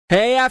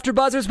Hey,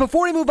 AfterBuzzers,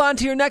 before we move on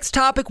to your next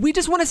topic, we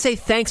just want to say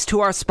thanks to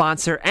our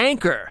sponsor,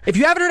 Anchor. If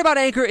you haven't heard about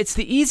Anchor, it's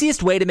the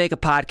easiest way to make a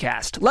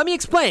podcast. Let me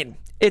explain.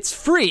 It's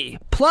free.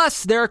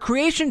 Plus, there are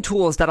creation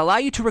tools that allow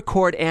you to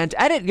record and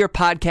edit your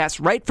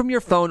podcast right from your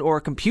phone or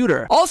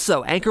computer.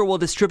 Also, Anchor will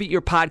distribute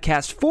your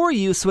podcast for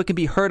you so it can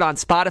be heard on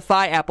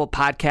Spotify, Apple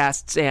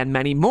Podcasts, and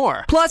many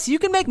more. Plus, you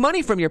can make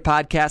money from your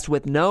podcast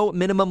with no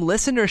minimum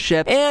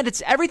listenership, and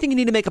it's everything you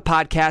need to make a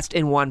podcast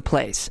in one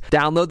place.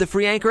 Download the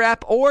free Anchor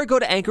app or go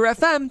to Anchor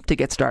FM to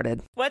get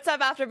started. What's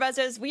up,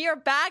 AfterBuzzers? We are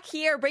back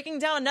here breaking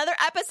down another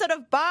episode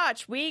of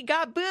Botched. We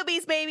got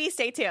boobies, baby.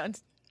 Stay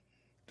tuned.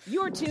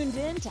 You're tuned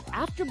in to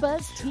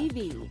AfterBuzz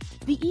TV,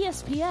 the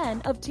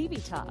ESPN of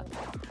TV talk.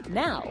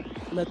 Now,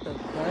 let the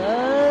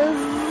buzz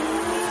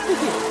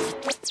begin.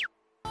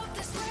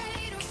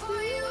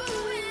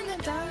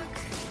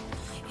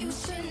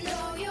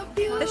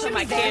 This should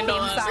my candle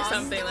up or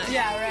something like that.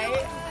 Yeah,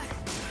 right?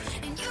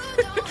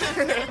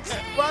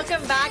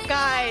 Welcome back,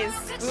 guys.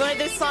 We wanted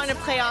this song to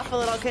play off a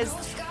little because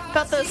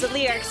felt those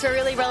lyrics were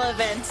really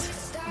relevant.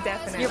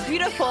 Definitely. You're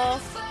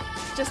beautiful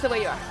just the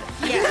way you are.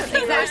 Yes,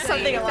 exactly.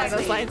 Something along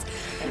those lines.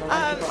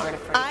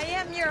 I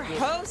am your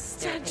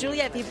host,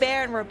 Juliette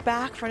Vibert, and we're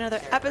back for another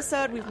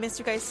episode. We've missed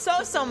you guys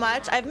so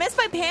much. I've missed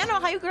my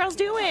panel. How you girls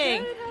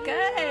doing?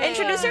 Good.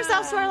 Introduce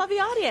yourselves to our lovely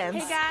audience.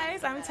 Hey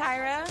guys, I'm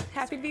Tyra.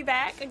 Happy to be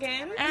back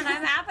again. And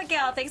I'm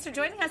Abigail. Thanks for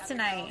joining us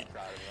tonight.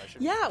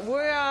 Yeah,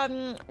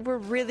 we're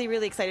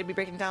really excited to be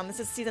breaking down.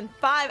 This is season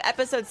 5,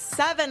 episode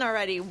 7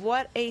 already.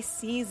 What a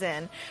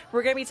season!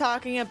 We're going to be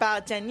talking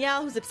about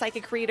Danielle, who's a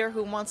psychic reader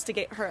who wants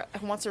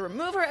to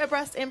remove her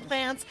breast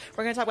implants.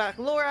 We're going to talk about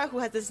Laura, who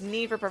has this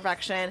need for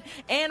perfection,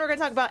 and we're going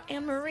to talk about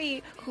Anne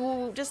Marie,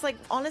 who just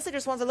honestly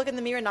just wants to look in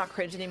the mirror and not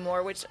cringe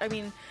anymore. Which I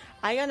mean,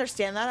 I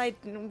understand that. A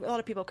lot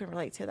of people can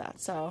relate to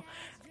that. So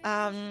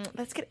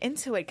let's get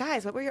into it,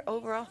 guys. What were your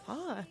overall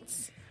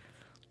thoughts?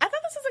 I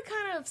thought this was a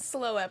kind of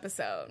slow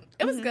episode.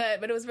 It was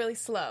good, but it was really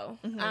slow.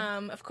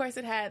 Of course,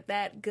 it had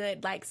that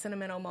good,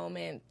 sentimental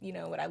moment,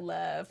 what I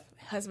love,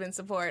 husband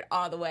support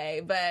all the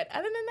way. But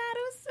other than that,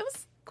 it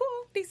was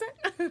cool, decent.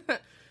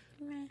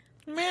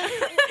 It was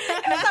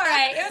all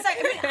right.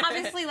 It was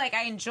obviously,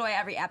 I enjoy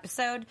every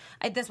episode.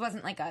 This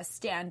wasn't, a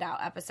standout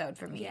episode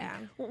for me. Yeah.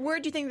 Where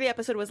do you think the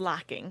episode was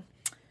lacking?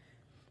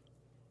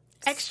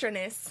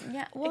 Extraness.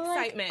 Yeah, well,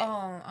 excitement.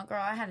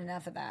 Girl, I had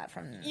enough of that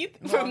from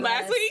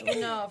last week.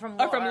 No, from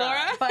Laura. Or from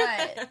Laura.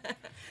 But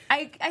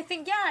I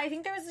think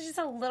there was just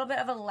a little bit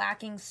of a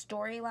lacking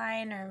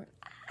storyline, or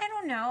I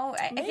don't know.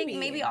 I think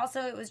maybe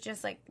also it was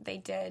just they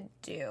did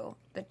do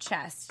the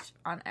chest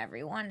on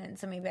everyone, and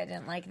so maybe I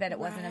didn't like that it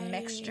wasn't a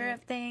mixture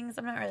of things.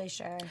 I'm not really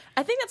sure.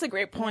 I think that's a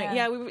great point.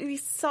 Yeah, we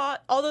saw,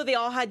 although they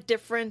all had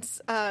different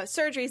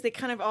surgeries, they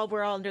kind of all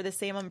were all under the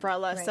same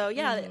umbrella. Right. So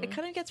yeah, it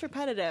kind of gets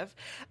repetitive.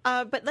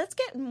 But let's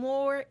get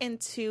more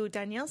into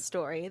Danielle's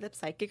story, the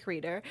psychic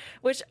reader.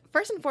 Which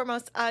first and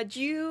foremost,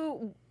 do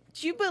you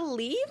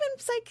believe in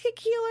psychic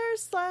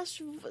healers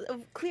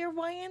 /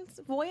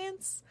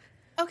 clairvoyance?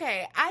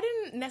 Okay, I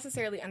didn't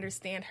necessarily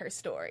understand her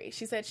story.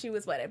 She said she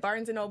was, at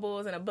Barnes &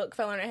 Noble's, and a book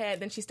fell on her head.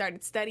 Then she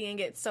started studying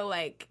it. So,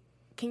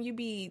 can you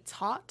be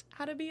taught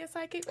how to be a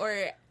psychic?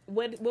 Or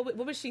what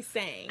was she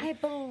saying? I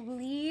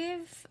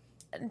believe,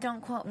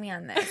 don't quote me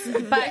on this,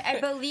 but I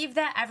believe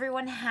that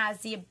everyone has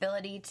the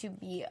ability to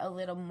be a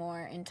little more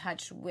in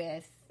touch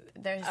with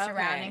their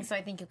surroundings. So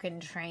I think you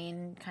can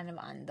train kind of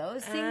on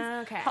those things.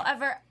 Okay.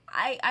 However,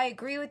 I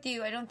agree with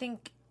you. I don't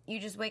think you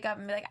just wake up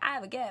and be like, I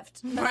have a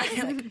gift. Right.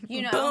 Boom.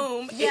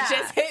 Yeah. It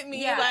just hit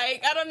me. Yeah. I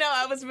don't know.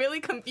 I was really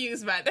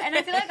confused by that. And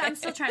I feel like I'm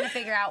still trying to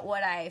figure out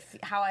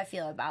how I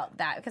feel about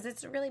that, because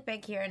it's really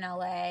big here in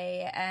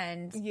LA,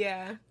 and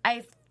yeah,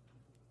 I've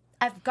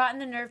gotten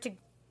the nerve to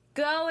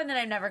go, and then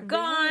I've never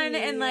gone,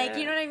 and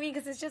you know what I mean?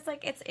 Because it's just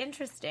it's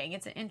interesting.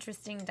 It's an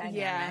interesting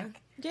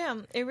dynamic.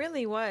 Yeah, it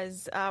really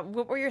was.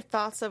 What were your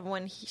thoughts of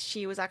when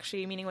she was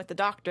actually meeting with the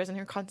doctors in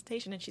her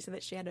consultation, and she said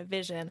that she had a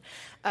vision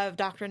of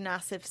Dr.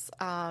 Nassif's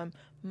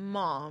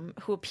mom,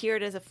 who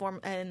appeared in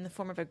the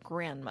form of a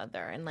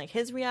grandmother, and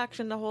his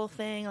reaction to the whole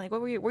thing?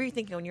 What were you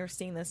thinking when you were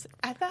seeing this?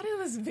 I thought it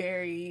was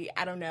very,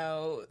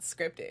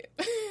 scripted.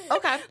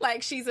 Okay.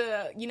 She's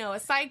a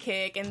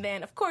psychic, and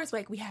then of course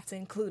we have to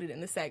include it in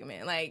the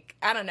segment. I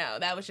don't know,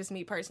 that was just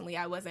me personally.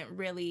 I wasn't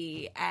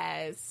really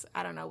as,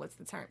 I don't know what's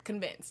the term,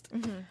 convinced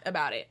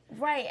about it.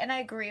 Right, and I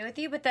agree with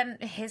you, but then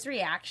his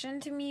reaction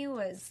to me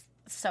was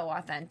so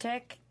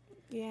authentic.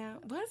 Yeah.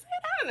 Was it?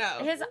 I don't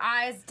know. His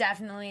eyes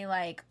definitely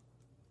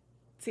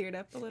teared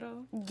up a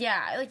little.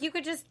 Yeah, you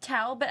could just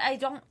tell, but I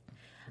don't.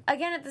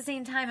 Again, at the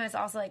same time, I was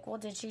also well,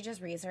 did she just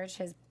research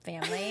his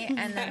family?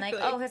 And then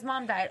his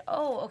mom died.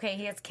 Oh, okay,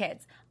 he has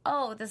kids.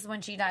 Oh, this is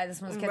when she died. This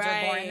is when his kids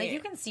were born.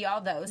 You can see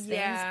all those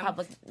things,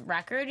 public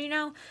record,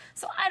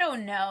 So I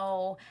don't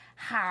know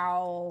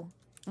how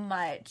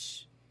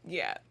much.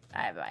 Yeah,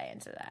 I buy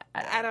into that.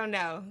 I don't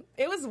know.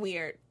 It was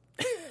weird.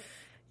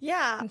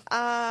 Yeah,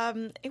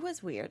 it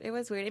was weird.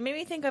 It made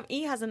me think of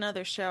E has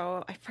another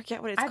show. I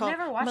forget what it's called. I've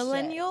never watched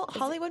Millennial?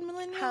 Hollywood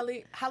Millennial?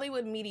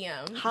 Hollywood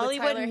Medium.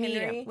 Hollywood with Tyler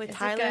Medium Henry. with Is it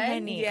Tyler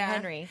good?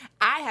 Henry.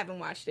 I haven't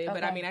watched it,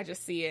 but I Okay. mean, I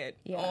just see it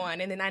on,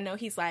 and then I know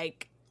he's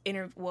like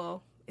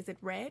is it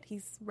Red?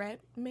 He's read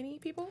many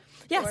people?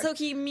 Yeah, Or- so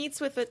he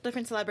meets with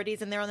different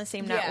celebrities, and they're on the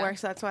same network.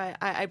 So that's why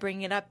I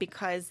bring it up,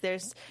 because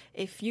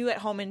if you at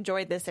home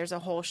enjoyed this, there's a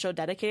whole show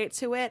dedicated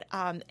to it,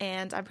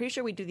 and I'm pretty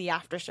sure we do the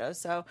after show.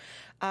 So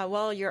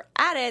while you're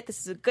at it,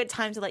 this is a good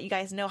time to let you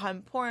guys know how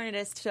important it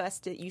is to us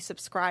that you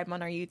subscribe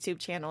on our YouTube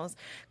channels,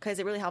 because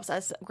it really helps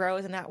us grow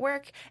as a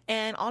network,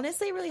 and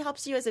honestly, it really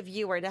helps you as a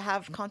viewer to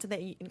have content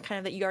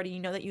that you already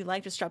know that you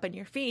like just drop in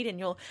your feed, and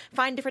you'll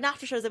find different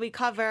after shows that we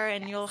cover,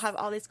 and you'll have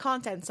all this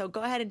content. So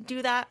go ahead and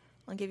do that.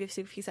 I'll give you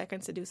a few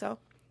seconds to do so.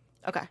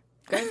 Okay.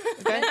 Good.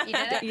 You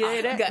did it? You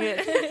did it?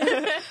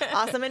 Good.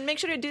 Awesome. And make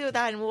sure to do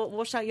that, and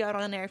we'll shout you out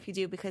on air if you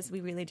do, because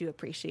we really do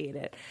appreciate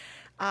it.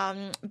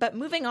 But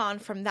moving on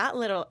from that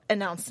little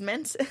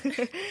announcement,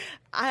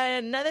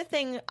 another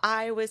thing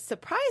I was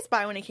surprised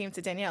by when it came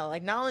to Danielle,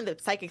 like not only the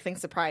psychic thing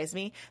surprised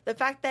me, the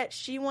fact that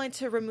she wanted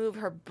to remove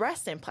her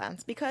breast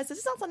implants, because this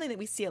is not something that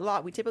we see a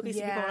lot. We typically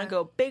see people want to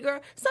go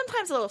bigger,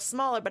 sometimes a little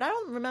smaller, but I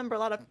don't remember a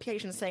lot of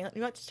patients saying,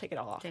 you know what, just take it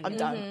all off. I'm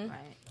done. Right.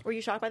 Were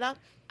you shocked by that?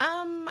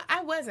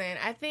 I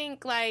wasn't. I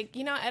think, like,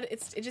 you know,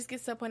 it just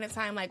gets to a point in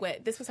time,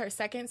 like, this was her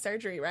second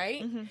surgery,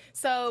 right? Mm-hmm.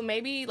 So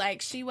maybe,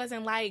 like, she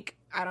wasn't like,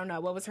 I don't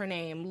know, what was her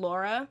name?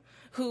 Laura,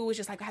 who was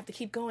just like, I have to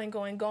keep going.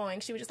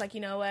 She was just like,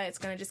 you know what? It's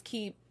going to just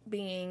keep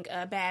being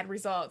a bad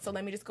result. So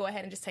let me just go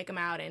ahead and just take them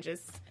out and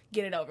just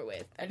get it over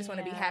with. I just want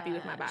to be happy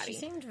with my body. She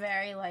seemed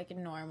very, like,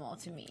 normal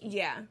to me.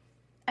 Yeah.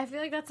 I feel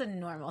like that's a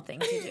normal thing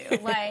to do.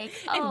 Like,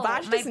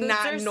 Botched my is boobs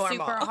not are normal.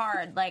 super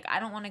hard. Like, I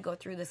don't want to go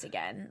through this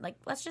again. Like,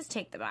 let's just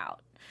take them out.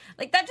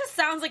 Like, that just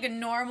sounds like a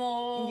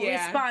normal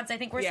response. I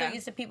think we're so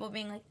used to people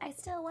being like, I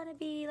still want to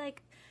be,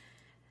 like,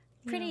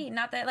 pretty.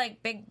 Not that,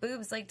 like, big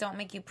boobs, like, don't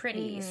make you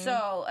pretty.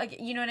 So, like,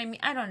 you know what I mean?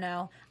 I don't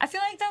know. I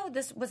feel like, though,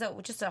 this was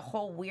just a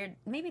whole weird,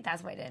 maybe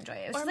that's why I didn't enjoy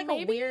it. It was just, like,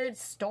 a weird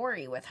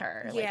story with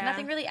her. Like,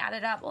 nothing really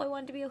added up. Oh, I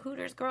wanted to be a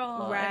Hooters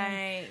girl.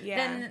 Right,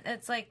 and then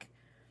it's, like,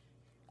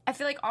 I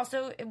feel like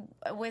also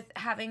with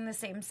having the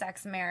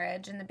same-sex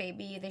marriage and the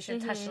baby, they should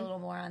touch a little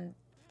more on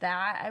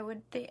that. I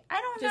would think.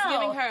 I don't know. Just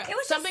giving her it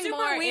was something just super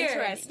more weird.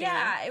 interesting.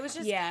 Yeah, it was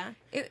just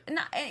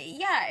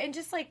and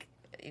just like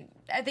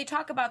they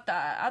talk about the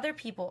other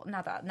people,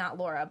 not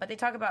Laura, but they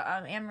talk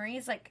about Anne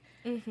Marie's like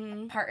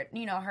part,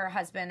 you know, her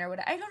husband or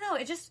whatever. I don't know.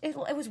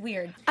 It was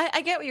weird.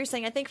 I get what you're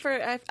saying. I think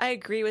I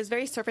agree. It was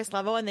very surface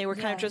level, and they were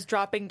kind of just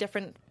dropping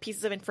different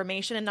pieces of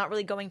information and not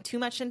really going too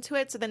much into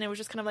it. So then it was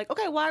just kind of like,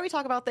 okay, why are we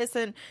talking about this,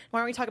 and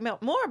why are we talking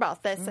about more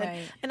about this?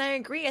 Right. And I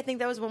agree. I think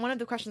that was one of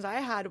the questions I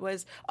had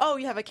was, oh,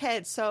 you have a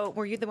kid, so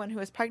were you the one who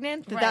was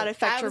pregnant? Did that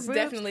affect your boobs?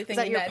 Definitely thinking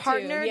was that your that too.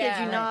 partner? Yeah.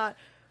 Did you not?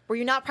 Were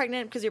you not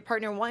pregnant because your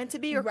partner wanted to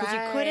be, or because you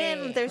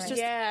couldn't? There's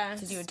just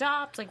Did you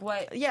adopt? Like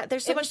what? Yeah,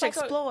 there's so much to like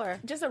explore.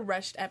 Just a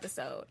rushed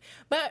episode.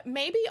 But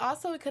maybe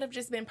also it could have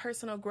just been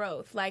personal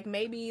growth. Like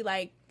maybe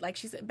like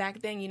she said back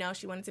then, you know,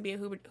 she wanted to be a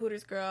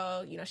Hooters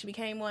girl. You know, she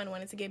became one,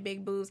 wanted to get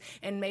big boobs.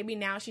 And maybe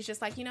now she's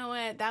just like, you know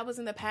what? That was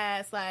in the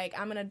past. Like,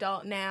 I'm an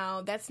adult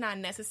now. That's not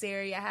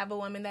necessary. I have a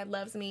woman that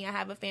loves me. I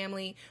have a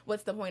family.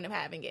 What's the point of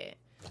having it?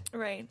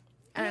 Right.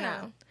 I don't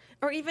know.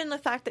 Or even the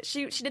fact that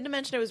she did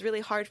mention it was really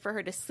hard for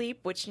her to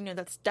sleep, which, you know,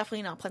 that's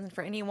definitely not pleasant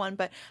for anyone.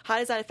 But how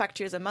does that affect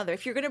you as a mother?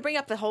 If you're going to bring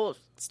up the whole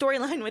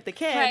storyline with the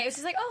kid. Right. It's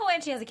just like, oh,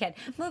 and she has a kid.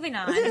 Moving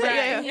on.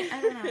 Right.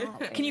 I don't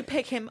know. Can you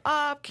pick him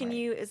up?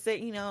 Is it,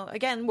 you know,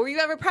 again, were you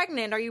ever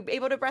pregnant? Are you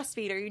able to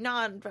breastfeed? Are you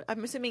not?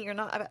 I'm assuming you're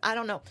not. I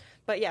don't know.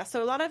 But yeah,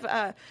 so a lot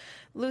of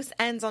loose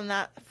ends on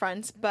that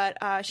front. But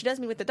she does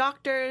meet with the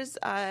doctors,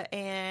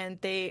 and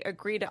they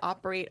agree to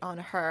operate on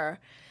her.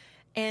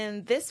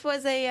 And this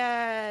was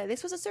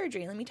a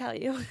surgery, let me tell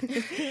you.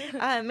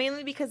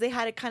 Mainly because they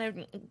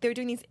were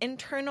doing these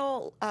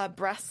internal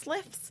breast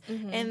lifts,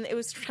 and it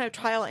was kind of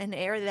trial and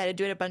error. They had to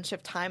do it a bunch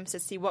of times to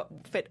see what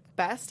fit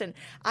best. And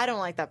I don't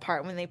like that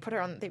part when they put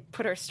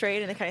her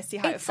straight and they kind of see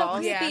how it falls.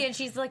 It's so creepy, and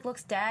she's like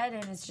looks dead,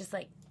 and it's just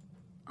like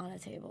on a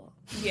table.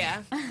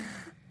 Yeah.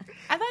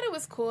 I thought it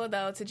was cool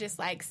though to just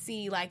like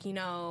see like, you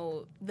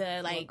know,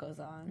 the like what goes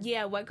on.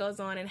 Yeah, what goes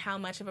on and how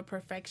much of a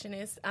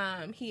perfectionist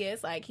he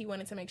is. Like he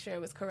wanted to make sure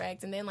it was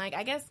correct. And then like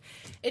I guess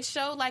it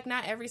showed like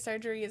not every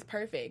surgery is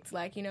perfect.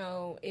 Like, you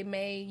know, you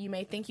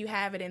may think you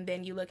have it and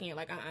then you look and you're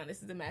like,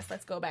 this is a mess.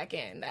 Let's go back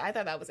in. I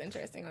thought that was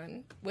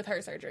interesting with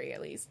her surgery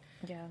at least.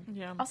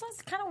 Yeah. Also,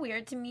 it's kind of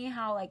weird to me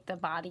how like the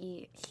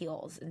body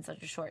heals in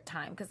such a short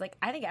time, because like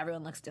I think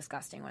everyone looks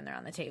disgusting when they're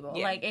on the table.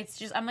 Yeah. Like it's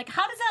just, I'm like,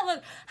 how does that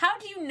look? How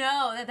do you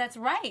know that that's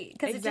right?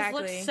 Because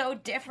Exactly. it just looks so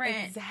different.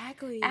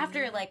 Exactly.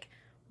 After like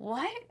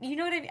what? You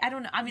know what I mean? I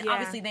don't know. I mean,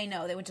 obviously they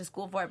know. They went to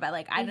school for it, but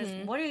like, I just,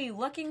 what are you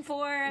looking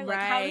for? Like,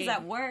 how does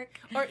that work?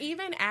 Or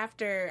even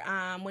after,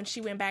 when she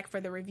went back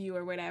for the review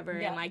or whatever,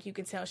 and like, you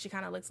could tell she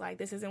kind of looks like,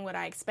 this isn't what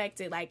I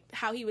expected. Like,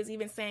 how he was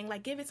even saying,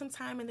 like, give it some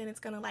time and then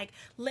it's gonna, like,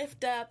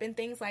 lift up and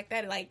things like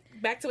that. Like,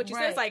 back to what you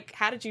said, it's like,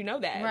 how did you know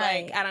that?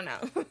 Right. Like, I don't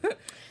know.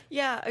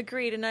 Yeah,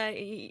 agreed. And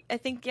I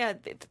think,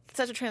 it's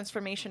such a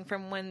transformation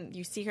from when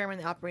you see her in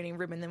the operating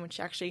room and then when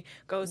she actually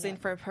goes in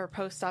for her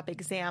post-op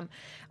exam.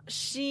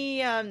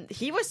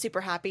 He was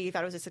super happy. He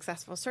thought it was a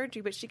successful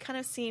surgery, but she kind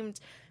of seemed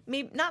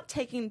maybe not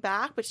taken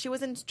back, but she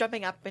wasn't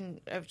jumping up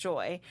of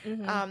joy.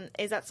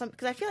 Is that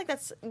because I feel like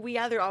we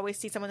either always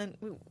see someone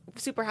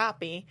super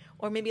happy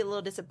or maybe a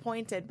little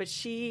disappointed, but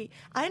I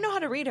didn't know how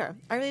to read her.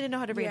 I really didn't know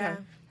how to read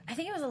her. I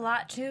think it was a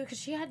lot too because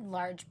she had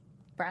large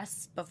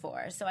breasts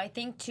before, so I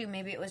think too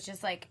maybe it was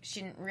just like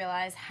she didn't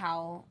realize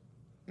how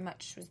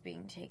much was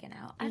being taken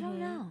out. I don't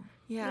know.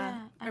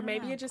 Or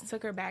maybe it just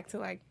took her back to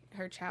like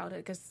her childhood,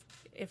 because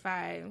if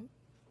I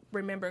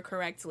remember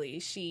correctly,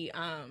 she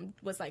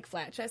was like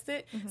flat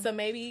chested, so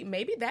maybe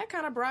that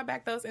kind of brought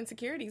back those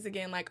insecurities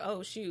again, like,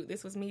 oh shoot,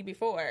 this was me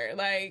before.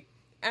 Like,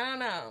 I don't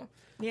know.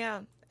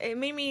 It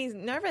made me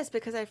nervous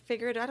because I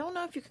figured I don't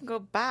know if you can go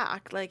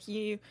back. Like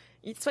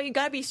so you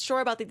got to be sure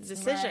about these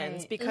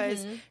decisions,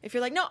 because if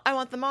you're like, no, I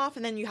want them off,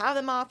 and then you have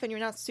them off and you're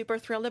not super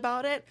thrilled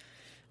about it,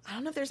 I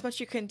don't know if there's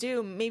much you can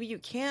do. Maybe you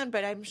can,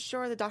 but I'm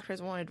sure the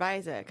doctors won't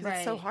advise it because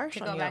it's so harsh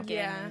to on go you. Back in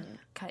and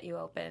cut you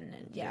open.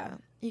 And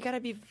you got to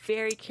be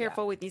very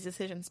careful with these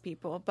decisions,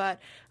 people. But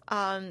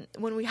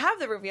when we have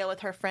the reveal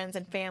with her friends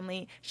and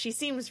family, she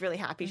seems really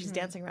happy. She's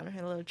dancing around in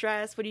her little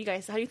dress. How do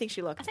you think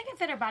she looked? I think it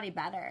fit her body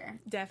better.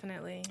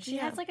 Definitely. She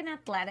has like an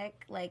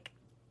athletic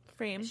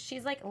frame.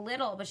 She's like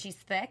little, but she's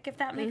thick, if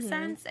that makes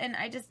sense. And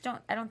I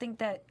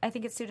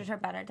think it suited her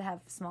better to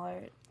have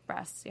smaller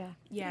breasts.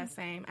 Yeah,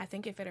 same. I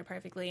think it fit her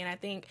perfectly, and I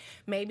think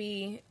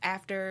maybe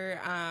after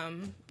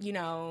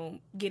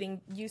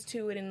getting used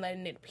to it and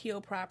letting it heal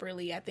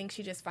properly, I think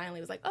she just finally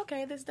was like,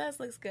 okay, this does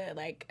looks good.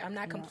 Like, I'm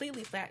not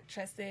completely flat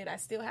chested. I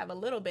still have a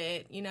little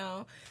bit,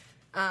 Yeah.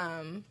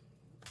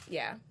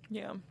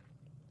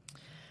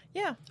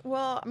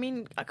 Well, I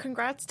mean,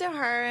 congrats to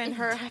her and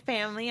her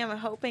family. I'm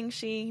hoping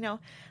she,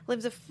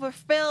 lives a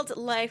fulfilled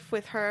life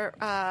with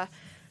her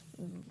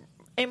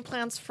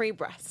implants-free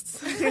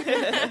breasts.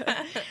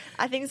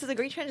 I think this is a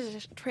great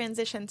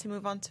transition to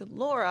move on to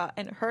Laura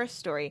and her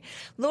story.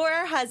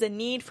 Laura has a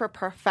need for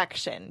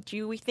perfection.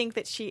 Do we think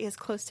that she is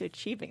close to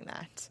achieving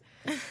that?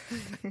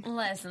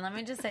 Listen, let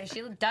me just say,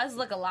 she does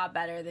look a lot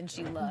better than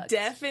she looks.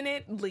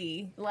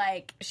 Definitely.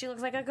 Like, she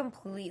looks like a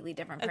completely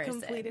different person. A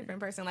completely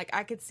different person. Like,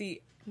 I could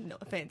see, no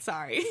offense,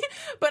 sorry,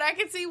 but I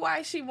could see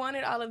why she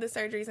wanted all of the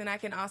surgeries, and I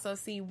can also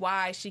see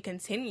why she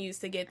continues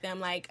to get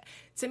them. Like,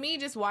 to me,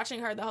 just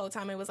watching her the whole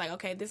time, it was like,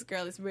 okay, this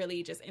girl is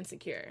really just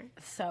insecure.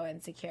 So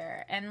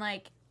insecure. And,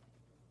 like,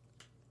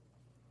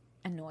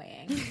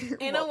 annoying.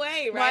 In a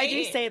way, right? Why'd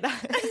you say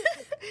that?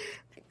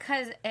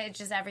 Because it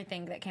just,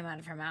 everything that came out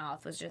of her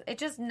mouth was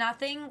just,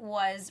 nothing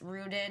was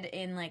rooted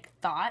in, like,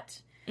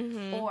 thought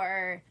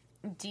or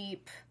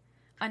deep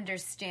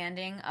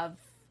understanding of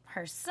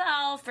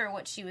herself or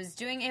what she was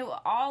doing. It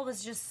all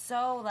was just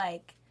so,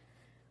 like,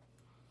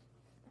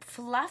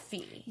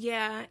 fluffy.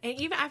 Yeah, and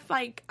even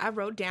I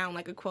wrote down,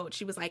 like, a quote.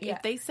 She was like,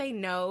 if they say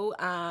no,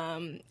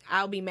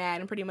 I'll be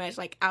mad, and pretty much,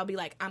 like, I'll be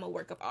like, I'm a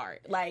work of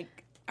art.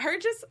 Like, her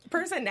just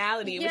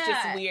personality was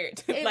just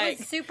weird. It like,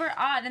 was super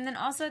odd. And then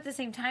also at the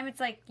same time, it's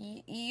like,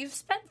 you've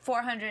spent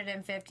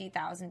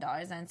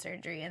 $450,000 on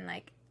surgery, and,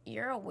 like,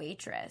 you're a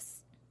waitress.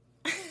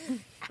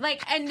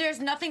 Like, and there's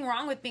nothing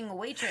wrong with being a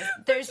waitress.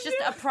 There's just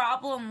a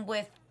problem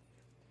with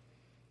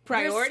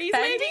priorities,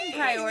 maybe?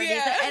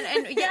 Priorities.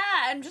 Yeah.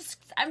 I'm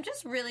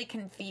just really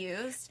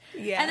confused.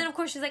 Yeah. And then, of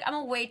course, she's like, I'm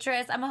a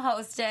waitress, I'm a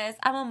hostess,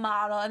 I'm a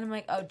model. And I'm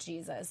like, oh,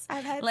 Jesus.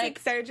 I've had like,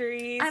 6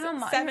 surgeries,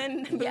 I'm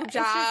 7 boob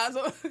jobs.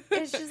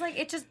 It's just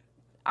like,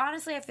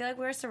 honestly, I feel like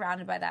we were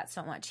surrounded by that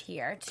so much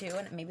here, too.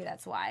 And maybe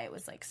that's why it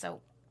was, like, so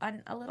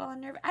a little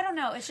unnerving. I don't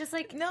know. It's just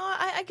like... No,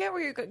 I get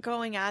where you're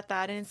going at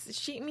that. And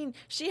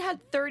she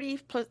had 30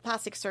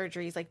 plastic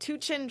surgeries, like 2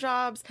 chin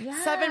jobs,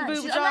 7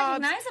 boob jobs.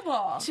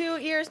 Unrecognizable. 2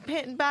 ears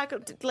pinned back.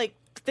 Like,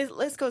 this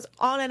list goes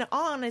on and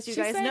on, as you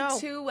guys know.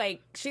 She said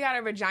she got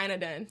her vagina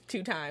done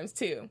 2 times,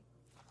 too.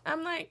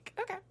 I'm like,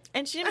 okay.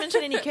 And she didn't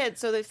mention any kids,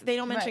 so if they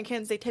don't mention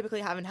kids, they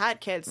typically haven't had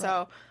kids.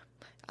 So,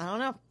 I don't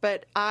know.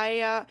 But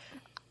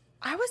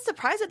I was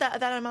surprised at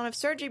that amount of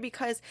surgery,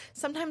 because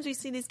sometimes we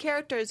see these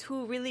characters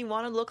who really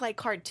want to look like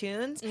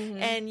cartoons,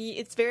 and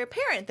it's very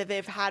apparent that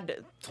they've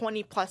had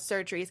 20 plus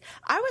surgeries.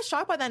 I was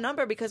shocked by that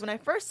number, because when I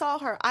first saw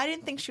her, I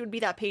didn't think she would be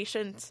that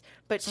patient,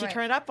 but she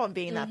turned up on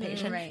being that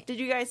patient. Right.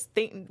 Did you guys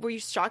were you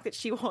shocked that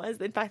she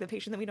was, in fact, the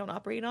patient that we don't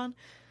operate on?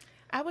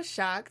 I was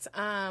shocked.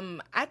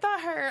 I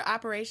thought her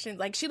operation,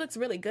 like, she looks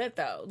really good,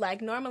 though.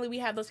 Like, normally we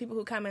have those people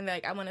who come in,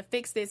 like, I want to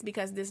fix this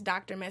because this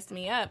doctor messed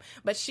me up.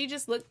 But she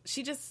just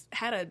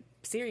had a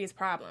serious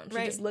problem.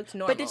 She just looked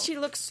normal. But did she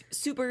look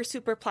super,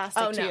 super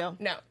plastic to you?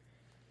 No.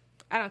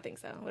 I don't think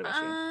so. What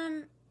about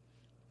you?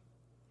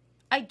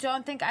 I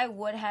don't think I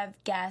would have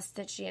guessed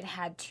that she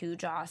had 2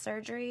 jaw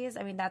surgeries.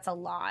 I mean, that's a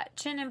lot.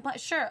 Chin implant,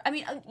 sure. I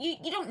mean,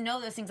 you don't know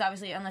those things,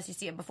 obviously, unless you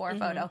see a before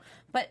photo.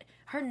 But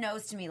her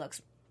nose, to me,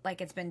 looks like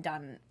it's been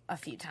done a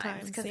few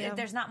times. Because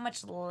there's not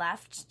much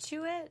left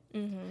to it.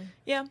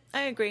 Yeah,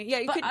 I agree.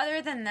 Yeah, but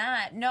other than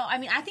that, no. I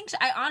mean,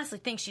 I honestly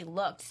think she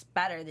looked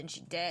better than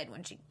she did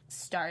when she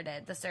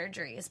started the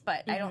surgeries.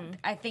 But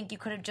I think you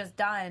could have just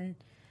done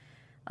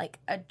like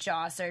a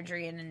jaw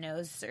surgery and a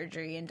nose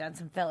surgery and done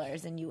some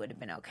fillers and you would have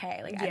been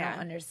okay. Like, I don't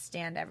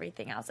understand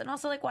everything else. And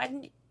also, like, why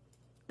didn't you,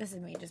 this is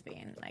me just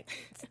being, like,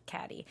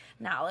 catty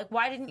now. Like,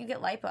 why didn't you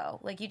get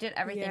lipo? Like, you did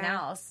everything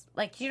else.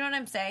 Like, you know what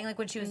I'm saying? Like,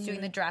 when she was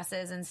doing the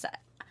dresses and stuff.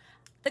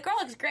 The girl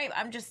looks great.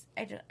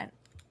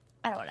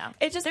 I don't know.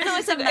 It's just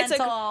there's a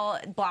mental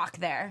block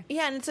there.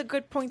 Yeah, and it's a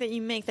good point that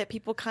you make that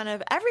people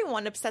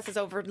everyone obsesses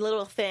over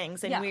little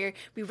things, and we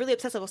really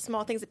obsess over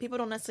small things that people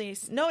don't necessarily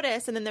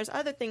notice. And then there's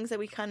other things that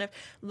we kind of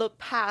look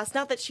past.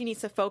 Not that she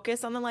needs to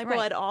focus on the lipo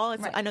at all.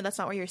 I know that's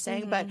not what you're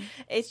saying, but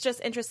it's just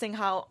interesting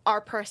how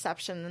our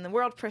perception and the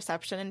world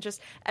perception and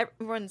just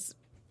everyone's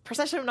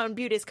perception on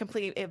beauty is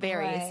completely, it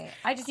varies.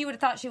 Right. You would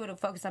have thought she would have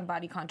focused on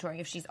body contouring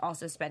if she's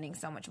also spending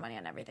so much money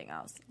on everything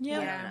else. Yeah.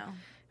 I don't know.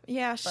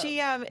 Yeah, she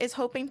is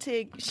hoping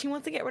she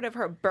wants to get rid of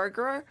her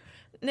burger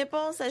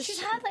nipples.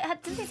 She's had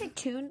didn't they say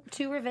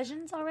two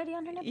revisions already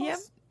on her nipples? Yep,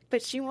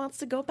 but she wants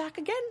to go back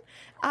again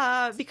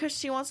because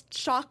she wants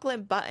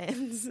chocolate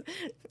buttons.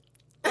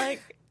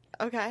 Like,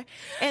 okay.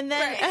 And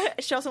then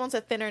she also wants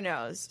a thinner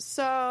nose.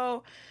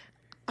 So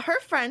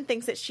her friend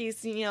thinks that she's,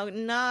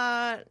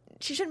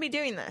 she shouldn't be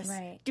doing this.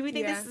 Right. Do we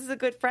think this is a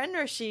good friend,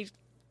 or is she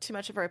too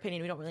much of her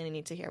opinion? We don't really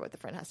need to hear what the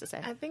friend has to say.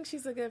 I think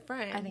she's a good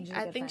friend.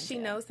 I think she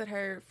knows that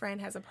her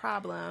friend has a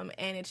problem,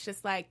 and it's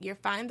just like, you're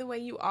fine the way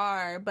you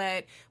are,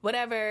 but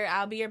whatever,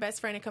 I'll be your best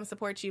friend and come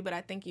support you, but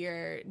I think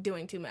you're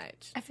doing too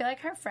much. I feel like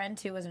her friend,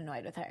 too, was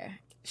annoyed with her.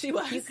 She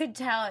was. You could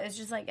tell. It's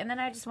just like, and then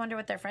I just wonder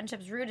what their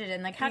friendship's rooted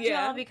in. Like, how'd you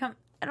all become,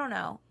 I don't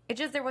know. It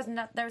just,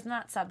 there's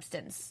not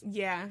substance.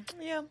 Yeah.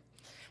 Yeah.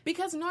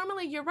 Because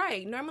normally, you're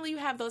right. Normally, you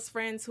have those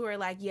friends who are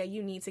like, yeah,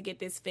 you need to get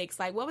this fixed.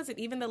 Like, what was it?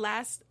 Even the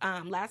last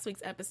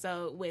week's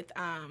episode with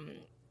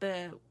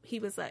he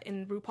was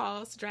in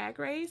RuPaul's Drag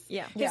Race.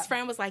 Yeah. His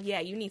friend was like, yeah,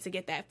 you need to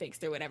get that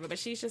fixed or whatever. But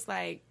she's just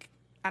like,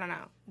 I don't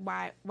know.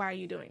 Why are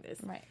you doing this?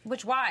 Right.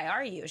 Why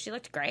are you? She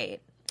looked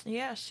great.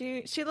 Yeah,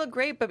 she looked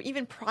great, but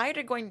even prior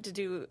to going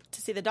to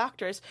see the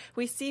doctors,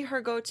 we see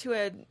her go to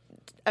an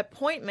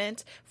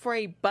appointment for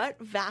a butt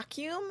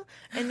vacuum,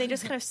 and they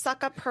just kind of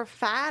suck up her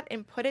fat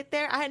and put it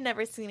there. I had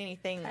never seen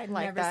anything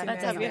like that.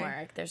 That doesn't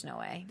work. There's no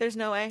way. There's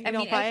no way. I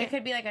mean, it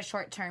could be like a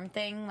short-term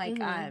thing, like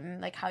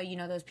like how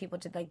those people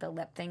did like the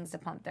lip things to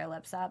pump their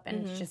lips up,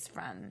 and it's just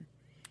from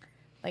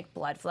like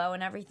blood flow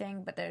and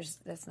everything, but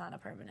that's not a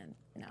permanent,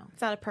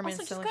 it's not a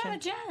permanent solution. Just go to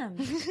the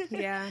gym.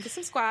 Yeah, just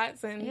some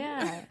squats and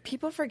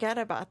people forget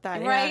about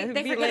that, right?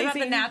 They forget about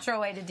the natural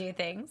way to do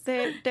things.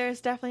 There's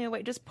definitely a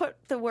way. Just put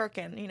the work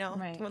in,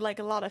 like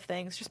a lot of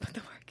things. Just put the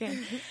work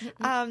in.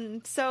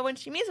 So when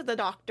she meets with the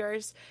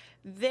doctors,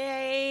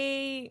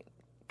 they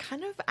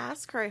kind of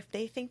ask her if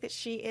they think that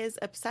she is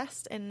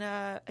obsessed and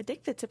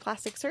addicted to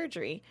plastic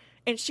surgery,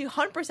 and she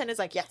 100% is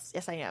like, yes,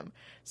 I am.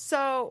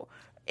 So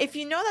if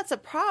you know that's a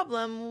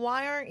problem,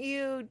 why aren't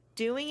you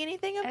doing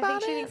anything about it? I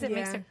think she thinks it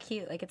makes her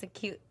cute. Like, it's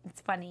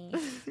funny.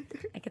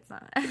 Like, it's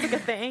not. It's like a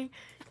thing.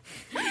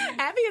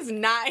 Abby is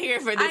not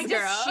here for this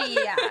girl.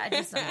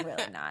 I'm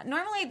really not.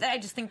 Normally, I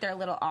just think they're a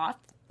little off,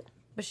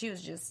 but she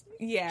was just,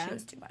 she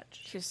was too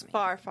much. She was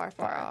far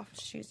off.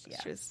 She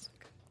was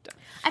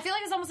I feel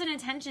like it's almost an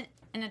attention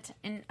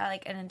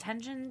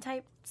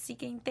type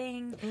seeking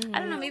thing. I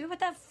don't know. Maybe put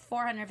that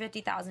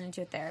 $450,000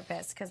 into a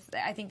therapist, because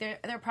I think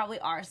there probably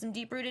are some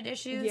deep rooted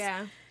issues.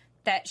 Yeah.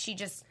 That she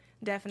just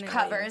definitely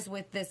covers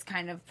with this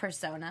kind of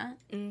persona.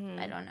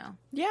 I don't know.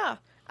 Yeah.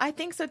 I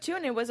think so too,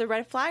 and it was a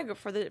red flag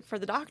for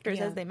the doctors,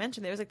 as they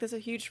mentioned. It was like, this is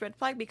a huge red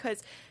flag,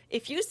 because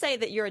if you say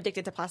that you're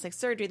addicted to plastic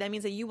surgery, that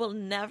means that you will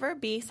never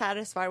be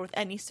satisfied with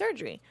any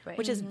surgery,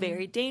 which is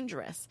very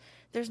dangerous.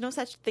 There's no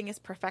such thing as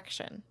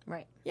perfection.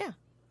 Right. Yeah.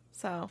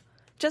 So,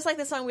 just like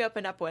the song we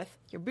opened up with,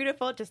 you're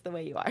beautiful just the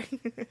way you are.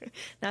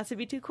 Not to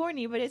be too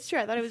corny, but it's true.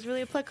 I thought it was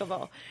really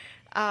applicable.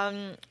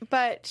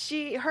 But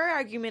her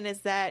argument is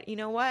that, you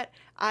know what?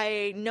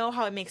 I know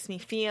how it makes me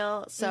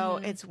feel,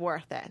 so it's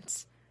worth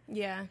it.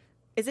 Yeah.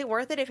 Is it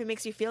worth it if it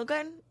makes you feel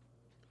good?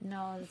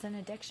 No, it's an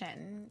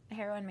addiction.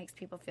 Heroin makes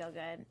people feel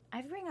good.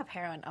 I bring up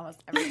heroin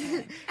almost every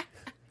time.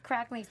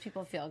 Crack makes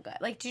people feel good.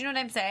 Like, do you know what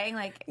I'm saying?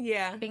 Like,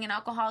 being an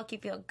alcoholic, you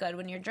feel good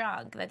when you're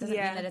drunk. That doesn't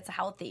mean that it's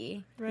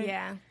healthy. Right.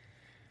 Yeah.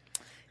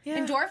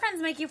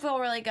 Endorphins make you feel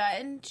really good.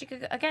 And she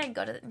could, again,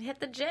 go to hit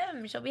the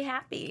gym. She'll be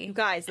happy. You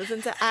guys,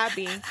 listen to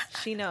Abby.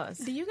 She knows.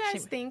 Do you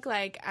guys think,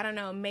 like, I don't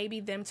know,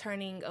 maybe them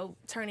turning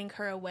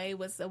her away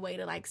was a way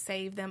to, like,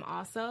 save them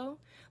also?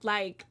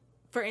 Like,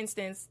 for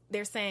instance,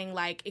 they're saying,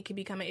 like, it could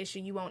become an issue.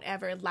 You won't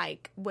ever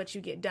like what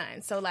you get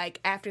done. So, like,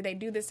 after they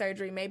do the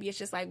surgery, maybe it's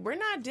just like, we're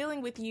not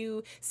dealing with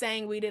you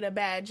saying we did a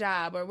bad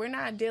job, or we're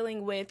not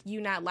dealing with you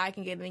not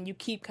liking it, and then you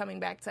keep coming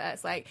back to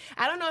us. Like,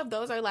 I don't know if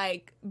those are,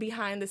 like,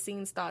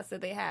 behind-the-scenes thoughts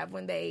that they have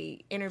when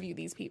they interview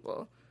these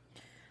people.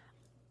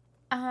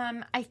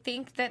 I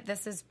think that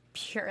this is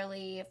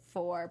purely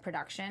for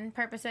production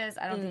purposes.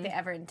 I don't think they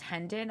ever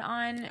intended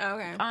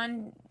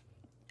on...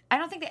 I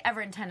don't think they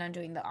ever intend on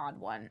doing the odd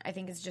one. I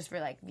think it's just for,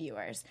 like,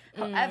 viewers.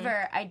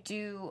 However, I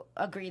do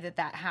agree that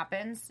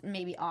happens,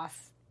 maybe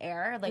off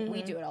air. Like,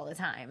 we do it all the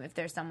time. If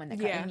there's someone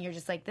that and you're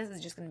just like, this is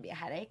just going to be a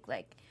headache.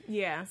 Like,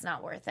 it's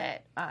not worth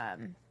it.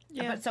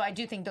 But so I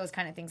do think those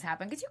kind of things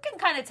happen because you can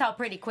kind of tell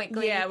pretty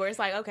quickly. Yeah, where it's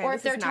like, okay, or this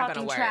if they're is not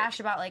talking gonna trash work.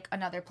 about, like,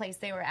 another place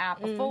they were at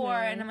before,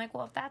 and I'm like,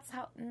 well, if that's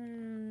how...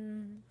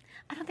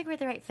 I don't think we're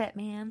the right fit,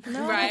 man.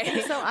 No, Right. I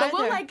think so But either.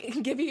 we'll,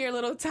 like, give you your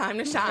little time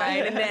to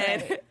shine, and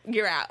then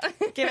you're out.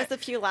 Give us a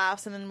few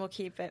laughs and then we'll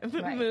keep it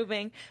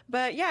moving.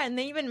 But yeah, and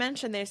they even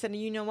mentioned, they said,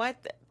 you know what,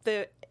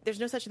 there's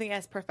no such thing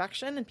as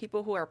perfection, and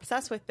people who are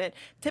obsessed with it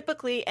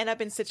typically end up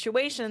in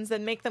situations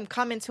that make them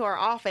come into our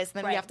office,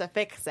 and then we have to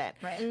fix it.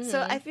 Right.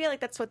 So I feel like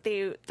that's what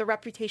the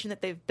reputation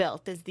that they've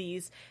built is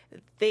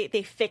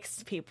they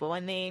fix people,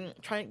 and they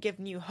try to give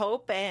new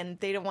hope, and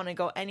they don't want to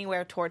go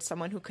anywhere towards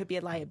someone who could be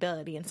a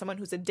liability, and someone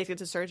who's addicted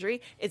to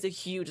surgery is a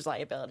huge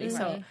liability.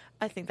 So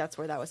I think that's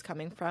where that was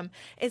coming from.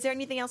 Is there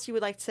anything else you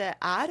would like to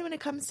add when it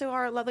comes to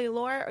our lovely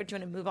Laura, or do you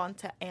want to move on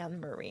to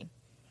Anne-Marie?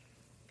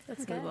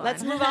 Let's move on.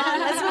 Let's move on.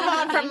 Let's move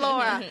on from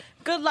Laura.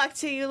 Good luck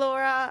to you,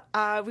 Laura.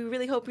 We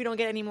really hope you don't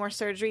get any more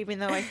surgery, even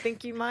though I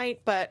think you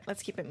might, but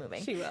let's keep it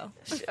moving. She will.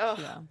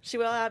 She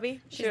will, Abby?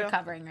 She's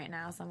recovering right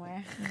now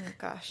somewhere. Oh,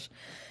 gosh.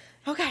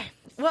 Okay.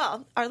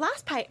 Well, our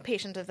last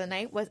patient of the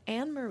night was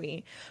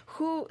Anne-Marie,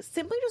 who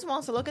simply just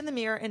wants to look in the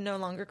mirror and no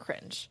longer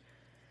cringe.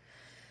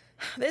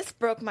 This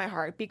broke my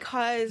heart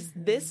because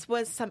this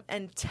was some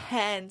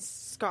intense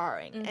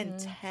scarring.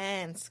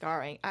 Intense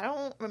scarring. I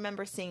don't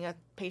remember seeing a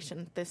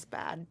patient this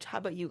bad. How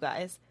about you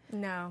guys?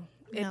 No.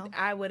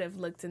 I would have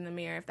looked in the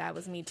mirror if that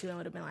was me, too, and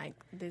would have been like,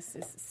 this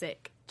is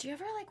sick. Do you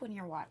ever, like, when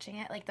you're watching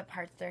it, like, the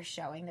parts they're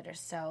showing that are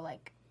so,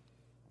 like,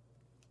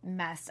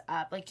 messed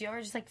up? Like, do you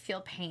ever just, like,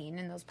 feel pain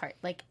in those parts?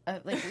 Like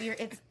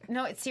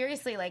it's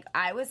seriously, like,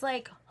 I was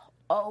like,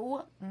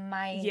 oh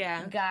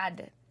my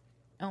God.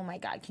 Oh my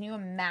God. Can you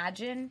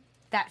imagine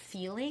that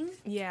feeling?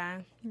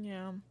 Yeah.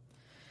 Yeah.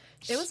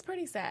 It was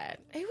pretty sad.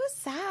 It was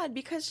sad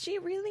because she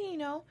really,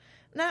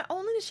 not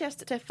only does she have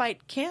to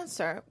fight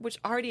cancer, which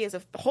already is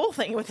a whole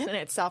thing within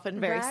itself and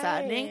very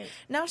saddening,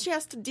 now she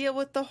has to deal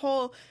with the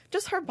whole,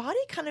 just her body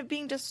kind of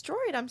being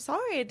destroyed. I'm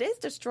sorry, it is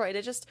destroyed.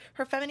 It just,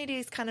 her femininity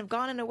is kind of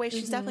gone in a way.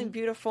 She's definitely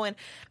beautiful, and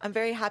I'm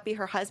very happy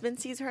her husband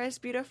sees her as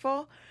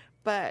beautiful,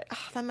 but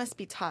that must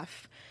be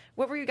tough.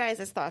 What were you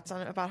guys' thoughts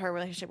about her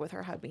relationship with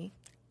her hubby?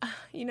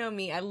 You know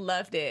me, I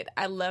loved it.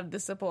 I loved the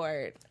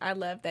support. I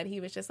loved that he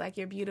was just like,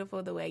 you're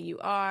beautiful the way you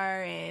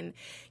are, and,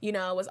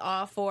 was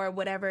all for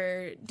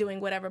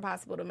doing whatever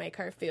possible to make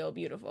her feel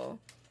beautiful.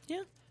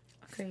 Yeah.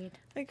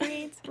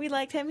 Agreed. We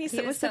liked him. He was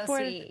so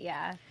supportive. sweet,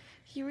 yeah.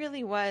 He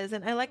really was.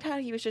 And I liked how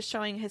he was just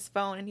showing his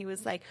phone, and he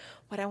was like,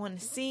 what I want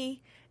to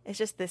see is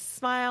just this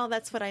smile.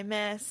 That's what I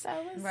miss.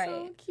 That was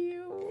so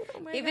cute. Oh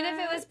my Even God. if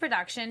it was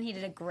production, he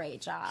did a great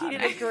job. He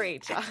did a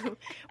great job.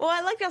 Well, I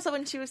liked also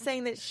when she was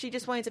saying that she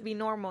just wanted to be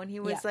normal, and he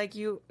was like,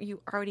 you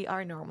already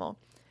are normal.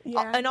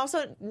 Yeah. And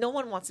also, no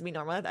one wants to be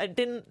normal. I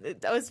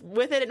was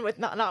with it and with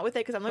not with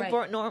it, because I'm like,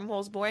 normal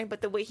is boring,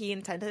 but the way he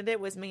intended it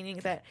was meaning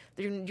that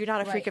you're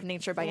not a freak of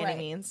nature by any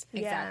means.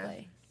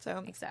 Exactly.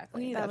 So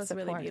exactly. That was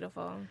really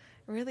beautiful.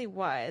 Really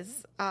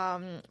was.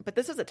 But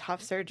this was a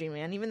tough surgery,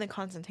 man. Even the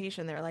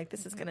consultation, they were like,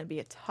 this is going to be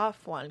a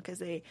tough one, because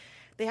they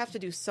have to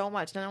do so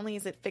much. Not only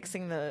is it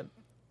fixing the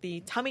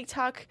tummy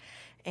tuck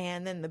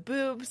and then the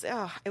boobs,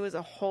 it was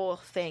a whole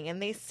thing.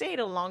 And they stayed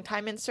a long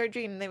time in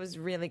surgery, and it was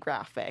really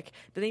graphic.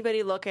 Did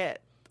anybody look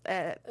at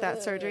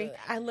that surgery?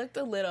 I looked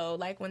a little,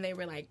 like, when they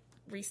were, like,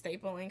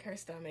 restapling her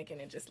stomach,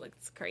 and it just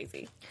looks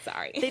crazy.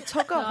 Sorry. They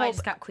took a whole... I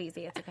just got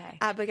queasy. It's okay.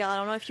 Abigail, I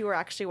don't know if you were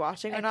actually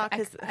watching or not,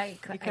 because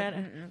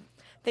couldn't.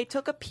 They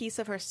took a piece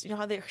of her,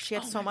 how she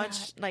had so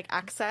much like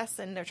access,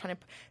 and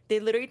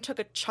they literally took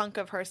a chunk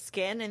of her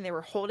skin, and they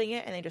were holding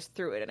it, and they just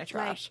threw it in a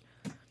trash.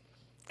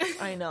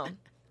 I know.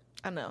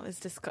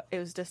 It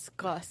was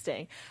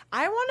disgusting.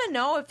 I want to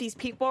know if these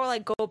people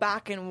like go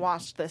back and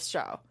watch this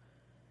show,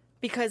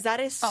 because that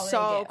is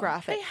so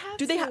graphic.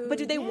 They have But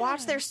do they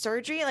watch their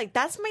surgery? Like,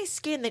 that's my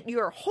skin that you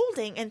are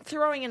holding and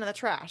throwing into the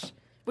trash.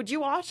 Would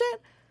you watch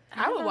it?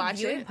 I would watch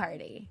viewing it.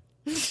 Party.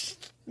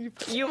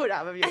 You would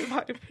have a viewing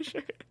party for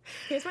sure.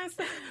 Here's my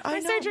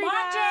surgery,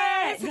 Watch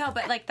guys. it. No,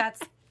 but like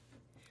that's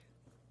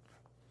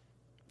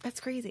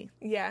crazy.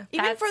 Yeah.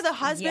 Even for the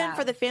husband,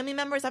 for the family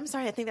members, I'm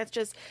sorry. I think that's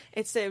just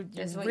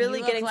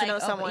really getting to know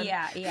someone.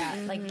 Yeah,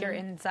 like your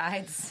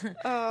insides.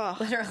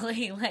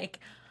 Literally, like.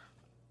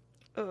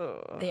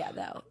 Oh. Yeah,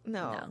 though.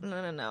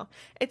 No.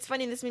 It's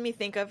funny. This made me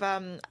think of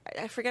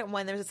I forget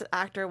when there was this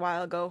actor a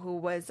while ago who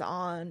was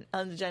on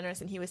Ellen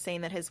DeGeneres, and he was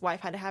saying that his wife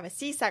had to have a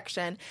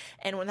C-section,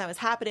 and when that was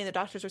happening, the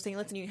doctors were saying,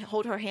 "Listen, you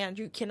hold her hand.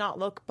 You cannot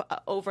look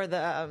over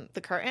the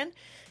curtain."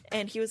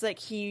 And he was like,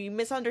 he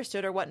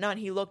misunderstood or whatnot. And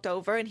he looked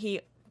over, and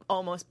he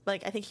almost I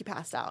think he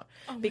passed out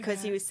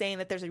because he was saying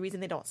that there's a reason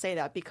they don't say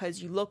that,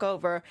 because you look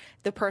over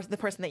the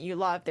person that you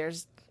love.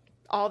 There's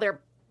all their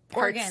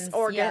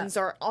organs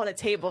are on a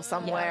table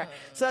somewhere.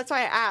 So that's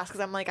why I asked,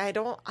 because I'm like, I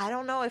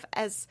don't know if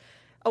as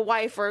a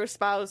wife or a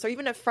spouse or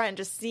even a friend,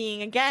 just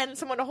seeing again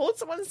someone to hold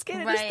someone's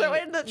skin and just throw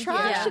it in the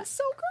trash, it's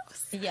so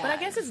gross. Yeah, but I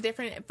guess it's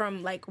different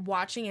from like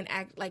watching and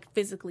act like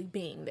physically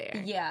being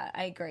there. Yeah,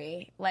 I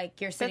agree.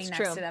 Like you're sitting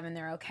next to them and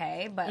they're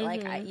okay, but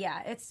like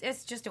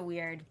it's just a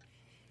weird.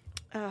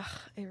 Ugh,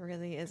 it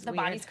really is. The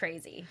body's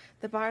crazy.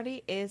 The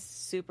body is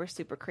super,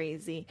 super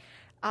crazy.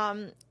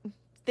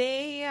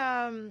 They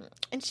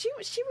and she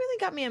really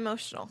got me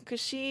emotional,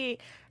 because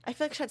I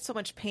feel like she had so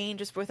much pain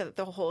just with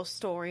the whole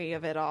story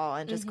of it all,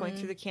 and just going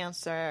through the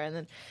cancer, and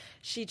then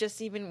she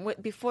just even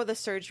before the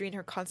surgery and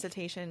her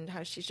consultation,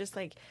 how she's just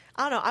like,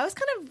 I don't know. I was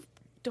kind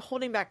of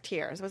holding back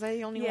tears. Was I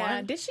the only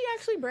one? Did she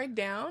actually break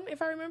down,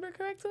 if I remember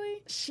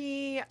correctly?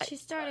 She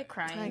started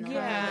crying.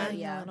 A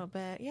little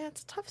bit. Yeah,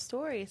 it's a tough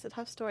story.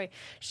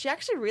 She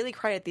actually really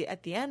cried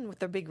at the end with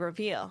the big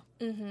reveal.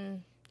 Mm-hmm.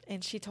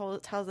 And she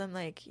tells them,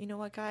 like, you know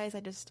what, guys, I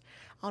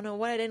don't know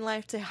what I did in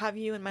life to have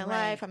you in my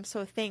life. I'm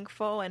so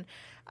thankful. And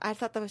I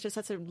thought that was just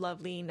such a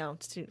lovely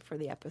note for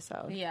the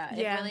episode. Yeah,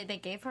 really, they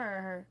gave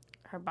her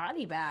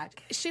body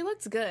back. She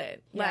looks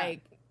good. Yeah.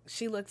 Like,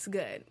 she looks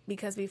good.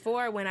 Because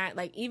before, when I,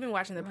 like, even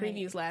watching the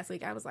previews last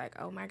week, I was like,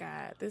 oh my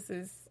God, this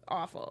is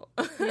awful.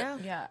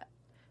 Yeah.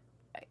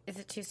 Is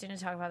it too soon to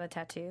talk about the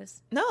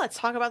tattoos? No, let's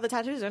talk about the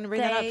tattoos. I'm going to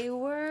bring that up. They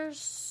were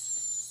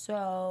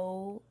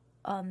so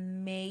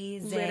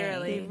amazing.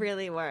 Literally. They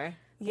really were.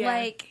 Yeah.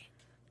 Like,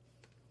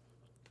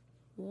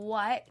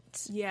 what?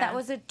 Yeah. That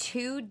was a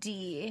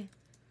 2D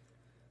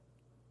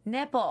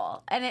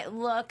nipple, and it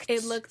looked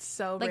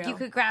so like real. You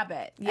could grab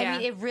it. Yeah. I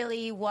mean, it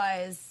really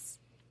was.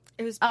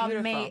 It was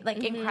beautiful.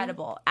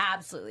 Incredible.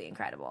 Absolutely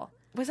incredible.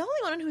 Was I the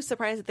only one who's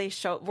surprised that they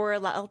were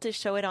allowed to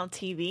show it on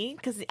TV?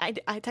 Because I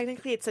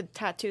technically it's a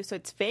tattoo, so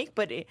it's fake,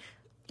 but it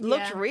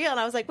looked real, and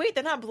I was like, wait,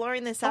 they're not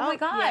blurring this out? Oh my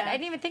God, I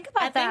didn't even think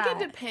about that. I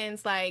think it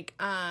depends, like,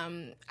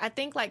 I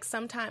think, like,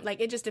 sometimes, like,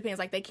 it just depends,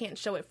 like, they can't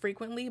show it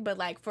frequently, but,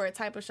 like, for a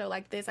type of show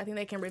like this, I think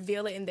they can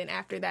reveal it, and then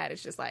after that,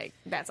 it's just, like,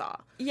 that's all.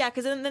 Yeah,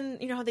 because then,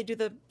 you know how they do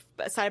the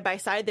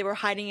side-by-side, they were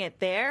hiding it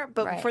there,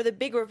 but for the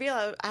big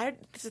reveal,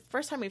 this is the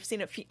first time we've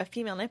seen a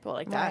female nipple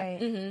like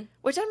that,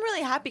 which I'm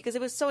really happy, because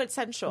it was so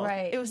essential.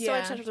 It was so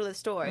essential to the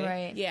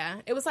story. Yeah,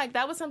 it was like,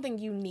 that was something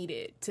you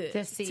needed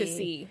to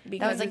see. Because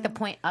that was, like, the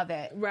point of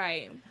it.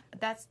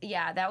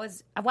 That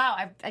was, wow,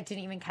 I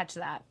didn't even catch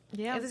that.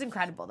 Yeah. It was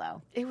incredible,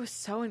 though. It was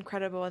so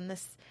incredible, and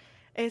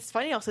it's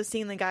funny also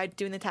seeing the guy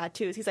doing the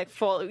tattoos. He's like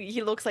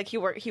he looks like he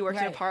works in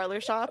a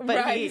parlor shop,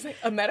 but he's like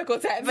a medical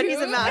tattoo. But he's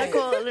a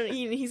medical, and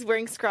he's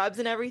wearing scrubs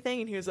and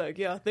everything, and he was like,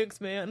 yeah,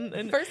 thanks, man.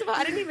 And first of all,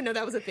 I didn't even know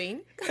that was a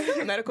thing.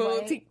 A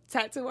medical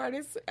tattoo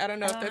artist. I don't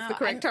know if that's the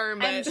correct term,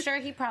 but I'm sure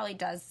he probably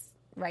does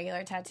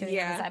regular tattooing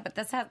on the side, but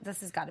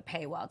this has got to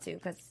pay well too,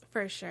 because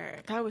for sure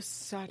that was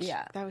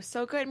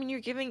so good. I mean, you're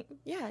giving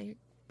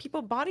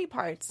people body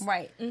parts,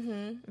 right?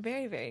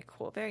 Very, very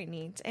cool, very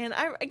neat. And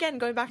again,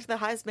 going back to the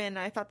husband,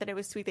 I thought that it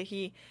was sweet that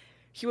he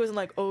wasn't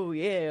like, oh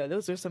yeah,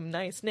 those are some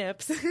nice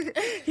nips.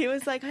 He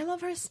was like, I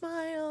love her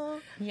smile.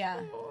 Yeah,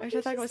 which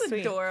I thought was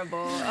sweet.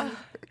 Adorable.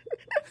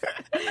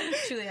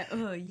 Julia,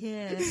 oh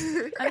yeah.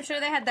 I'm sure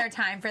they had their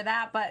time for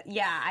that, but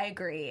yeah, I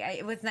agree.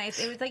 It was nice.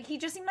 It was like he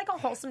just seemed like a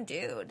wholesome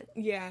dude.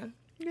 Yeah,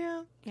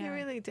 he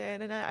really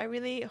did, and I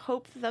really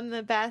hope them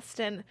the best,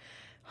 and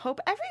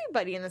hope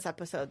everybody in this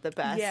episode the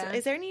best. Yeah.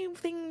 Is there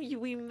anything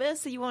we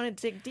missed that you want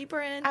to dig deeper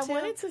into? I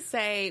wanted to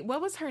say,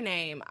 what was her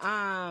name?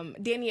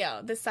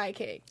 Danielle, the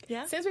sidekick.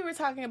 Yeah. Since we were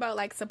talking about,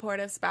 like,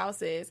 supportive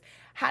spouses,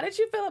 how did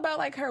you feel about,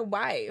 like, her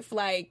wife?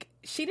 Like,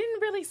 she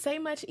didn't really say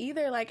much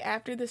either, like,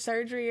 after the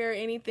surgery or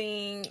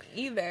anything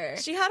either.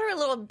 She had her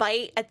little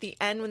bite at the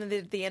end when they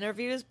did the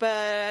interviews,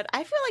 but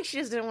I feel like she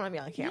just didn't want to be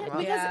on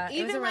camera. Yeah, because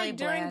even, like,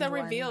 during the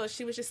reveal,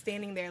 she was just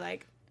standing there,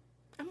 like,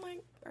 I'm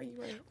like, are you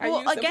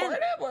supportive,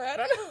 or I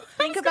don't know.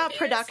 Think about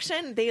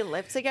production. They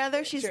live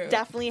together. She's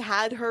definitely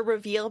had her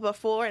reveal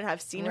before, and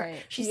have seen her.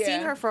 She's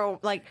seen her for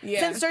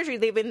since surgery.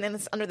 They've been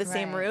under the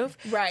same roof,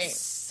 right?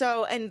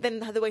 So, and then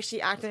the way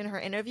she acted in her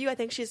interview, I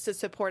think she's a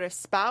supportive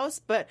spouse.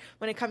 But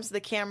when it comes to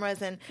the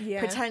cameras and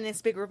pretending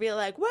this big reveal,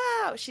 like,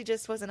 wow, she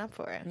just wasn't up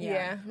for it.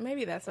 Yeah,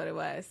 maybe that's what it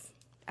was.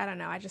 I don't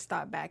know. I just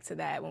thought back to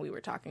that when we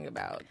were talking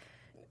about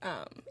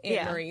Anne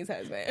Marie's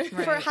husband.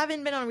 For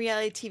having been on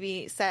reality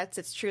TV sets,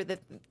 it's true that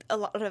a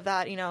lot of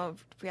that,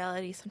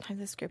 reality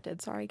sometimes is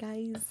scripted. Sorry,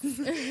 guys,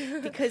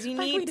 because you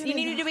need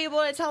to be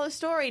able to tell a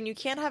story, and you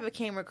can't have a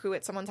camera crew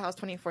at someone's house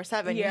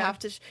 24/7. You have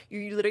to,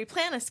 you literally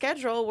plan a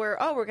schedule where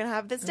we're gonna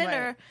have this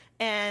dinner,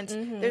 and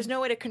there's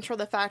no way to control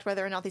the fact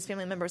whether or not these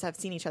family members have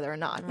seen each other or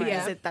not,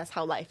 because that's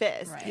how life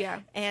is. Right. Yeah,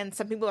 and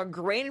some people are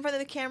great in front of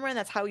the camera, and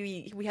that's how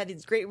we had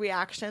these great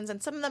reactions,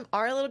 and some of them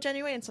are a little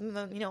genuine, and some of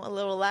them a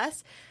little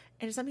less.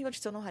 And some people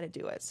just don't know how to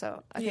do it.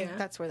 So I think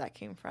that's where that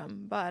came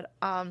from. But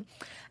I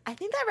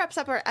think that wraps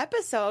up our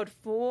episode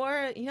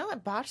for,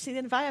 Botched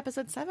Season 5,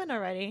 Episode 7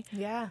 already.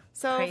 Yeah.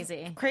 So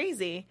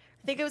crazy.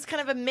 I think it was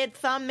kind of a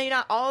mid-thumb, maybe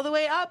not all the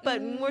way up,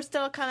 but we're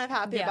still kind of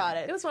happy about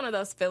it. It was one of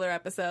those filler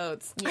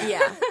episodes.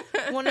 Yeah.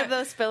 One of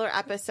those filler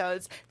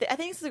episodes. I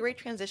think this is a great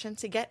transition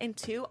to get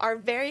into our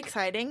very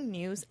exciting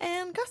news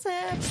and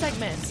gossip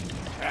segment.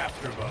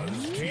 AfterBuzz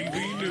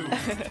TV News.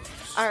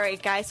 All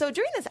right, guys. So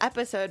during this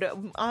episode,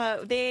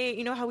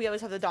 they, how we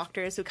always have the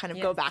doctors who kind of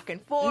go back and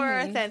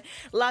forth and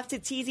love to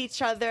tease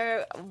each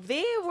other.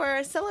 They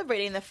were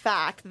celebrating the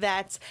fact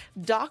that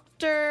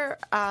Dr.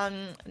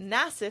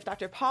 Nassif,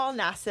 Dr. Paul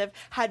Nassif,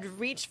 had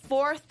reached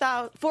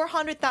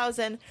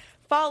 400,000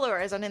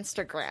 followers on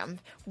Instagram.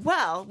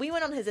 Well, we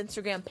went on his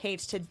Instagram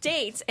page to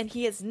date, and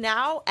he is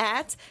now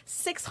at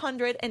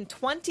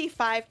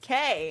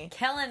 625K.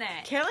 Killing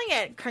it. Killing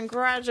it.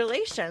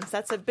 Congratulations.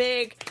 That's a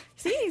big...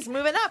 See, he's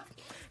moving up.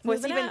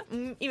 What's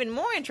even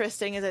more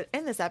interesting is that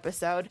in this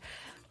episode,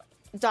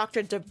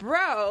 Dr.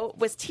 Dubrow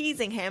was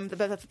teasing him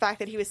about the fact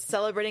that he was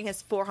celebrating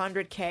his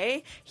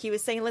 400K. He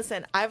was saying,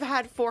 listen, I've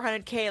had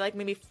 400K like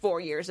maybe 4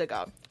 years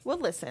ago. Well,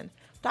 listen,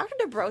 Dr.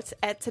 Dubrow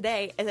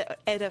today is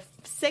at a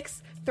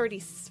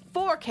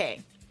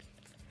 634K.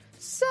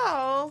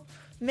 So,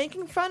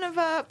 making fun of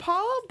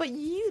Paul, but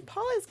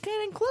Paul is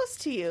getting close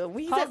to you.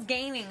 Paul's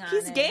gaining on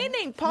He's it.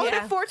 gaining. Paul's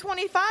at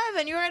 425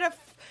 and you're at a...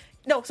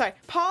 No, sorry.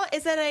 Paul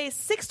is at a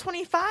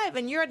 625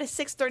 and you're at a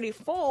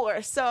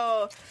 634.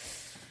 So...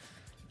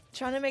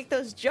 trying to make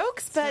those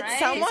jokes, but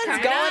someone's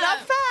going up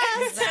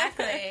fast.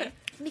 Exactly.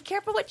 Be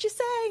careful what you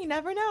say. You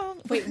never know.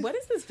 Wait, what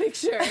is this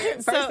picture?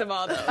 First of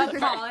all, though. Of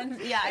Paul and,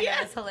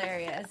 it's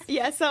hilarious.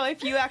 Yeah, so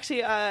if you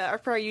actually are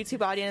for our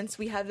YouTube audience,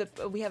 we have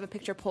a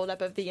picture pulled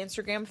up of the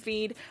Instagram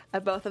feed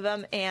of both of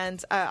them,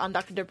 and on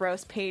Dr.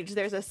 Dubrow's page,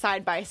 there's a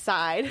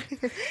side-by-side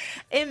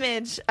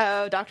image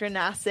of Dr.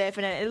 Nassif,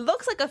 and it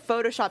looks like a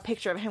Photoshop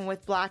picture of him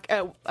with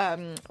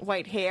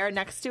white hair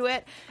next to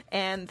it,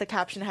 and the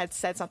caption had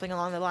said something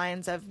along the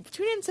lines of,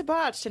 tune into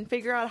Botched and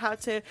figure out how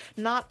to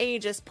not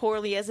age as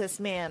poorly as this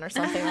man, or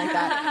something like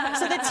that.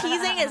 So the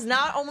teasing is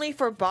not only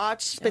for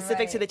Botched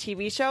specific to the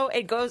TV show,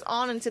 it goes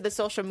on into the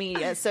social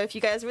media. So if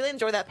you guys really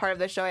enjoy that part of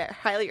the show, I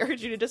highly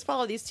urge you to just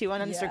follow these two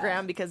on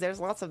Instagram because there's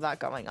lots of that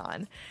going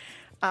on.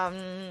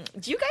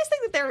 Do you guys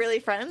think that they're really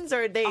friends,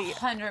 or are they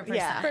 100%?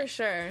 Yeah. For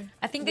sure.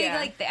 I think they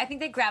I think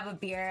they grab a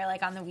beer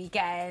like on the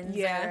weekends.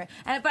 Yeah.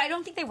 But I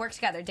don't think they work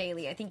together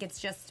daily. I think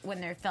it's just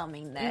when they're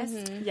filming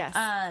this. Yes.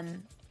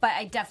 But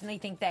I definitely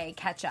think they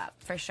catch up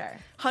for sure.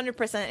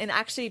 100%. And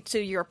actually, to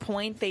your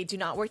point, they do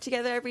not work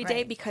together every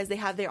day because they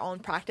have their own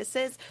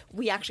practices.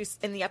 We actually,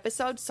 in the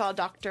episode, saw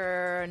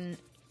Dr.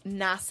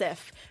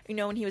 Nassif,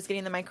 when he was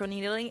getting the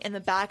microneedling, in the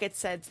back it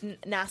said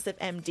Nassif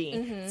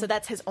MD. So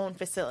that's his own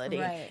facility.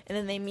 Right. And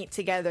then they meet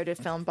together to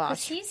film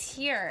Botched. But he's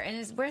here.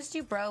 And where's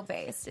Dubrow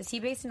based? Is he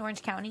based in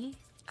Orange County?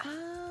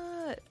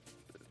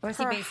 Or is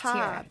he based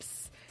here?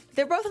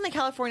 They're both in the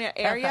California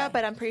area,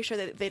 but I'm pretty sure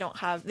that they don't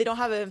have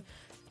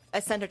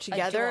a center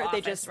together.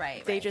 They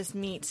just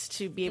meet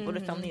to be able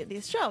to film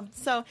this show.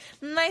 So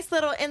nice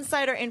little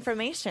insider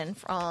information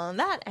on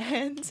that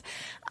end.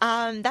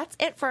 That's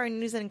it for our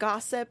news and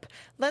gossip.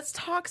 Let's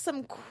talk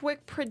some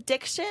quick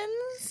predictions.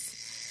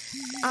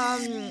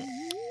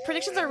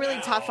 Predictions are really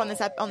tough on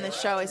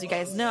this show, as you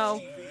guys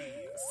know.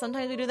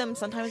 Sometimes we do them,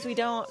 sometimes we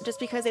don't, just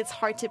because it's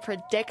hard to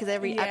predict because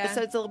every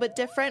episode's a little bit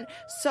different.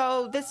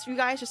 So you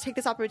guys just take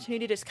this opportunity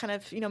to just kind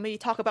of, maybe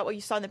talk about what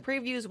you saw in the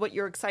previews, what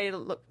you're excited,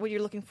 what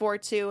you're looking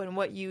forward to, and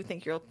what you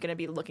think you're going to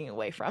be looking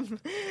away from.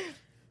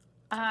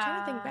 I'm trying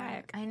to think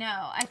back. I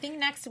know. I think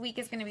next week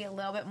is going to be a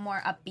little bit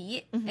more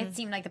upbeat. It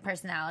seemed like the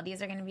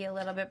personalities are going to be a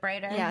little bit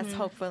brighter. Yes,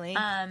 hopefully.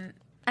 I'm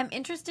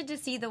interested to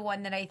see the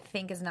one that I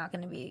think is not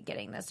going to be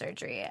getting the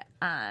surgery.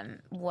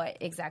 What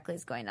exactly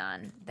is going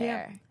on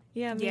there?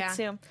 Yeah, me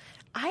too.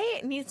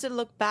 I need to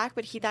look back,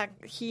 but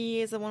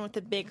he is the one with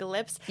the big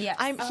lips. Yes.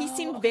 He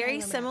seemed very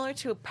similar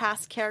to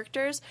past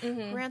characters.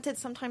 Granted,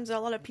 sometimes a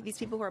lot of these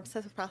people who are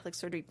obsessed with plastic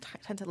surgery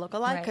tend to look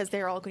alike because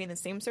they're all getting the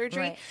same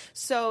surgery. Right.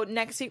 So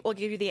next week we'll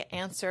give you the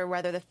answer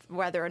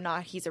whether or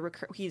not he's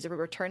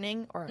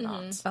returning or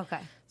not. Okay.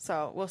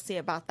 So we'll see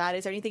about that.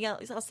 Is there anything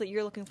else that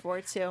you're looking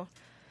forward to?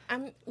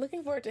 I'm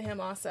looking forward to him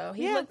also.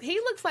 He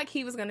looks like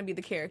he was going to be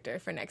the character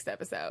for next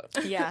episode.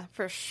 Yeah,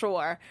 for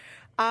sure.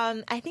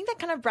 I think that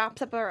kind of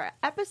wraps up our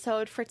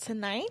episode for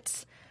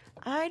tonight.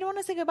 I don't want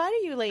to say goodbye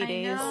to you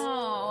ladies. I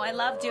know. I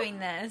love doing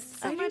this.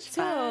 I do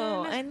too.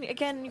 And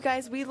again, you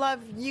guys, we love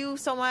you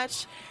so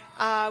much.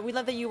 We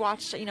love that you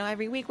watch,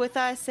 every week with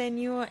us and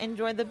you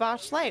enjoy the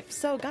Botched life.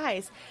 So,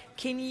 guys,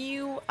 can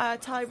you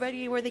tell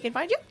everybody where they can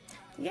find you?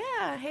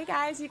 Yeah. Hey,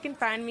 guys, you can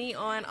find me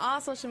on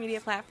all social media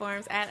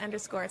platforms at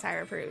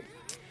 _TyraPrude.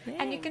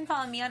 And you can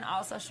follow me on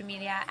all social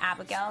media,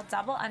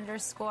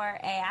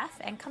 Abigail_AF,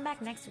 and come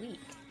back next week.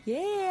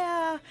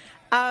 Yeah.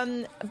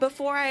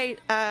 Before I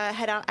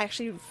head out, I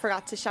actually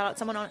forgot to shout out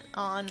someone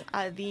on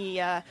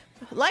the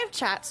live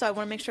chat, so I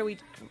want to make sure we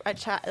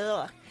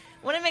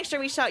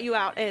shout you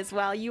out as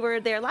well. You were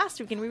there last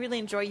week, and we really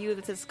enjoy you.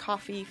 This is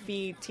Coffee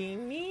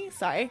Feedini.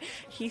 Sorry.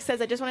 He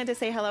says, I just wanted to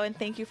say hello and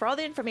thank you for all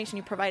the information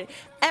you provide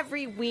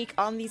every week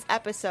on these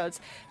episodes.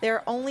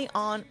 They're only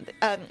on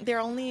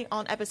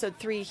episode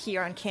 3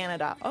 here on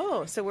Canada.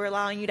 Oh, so we're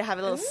allowing you to have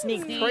a little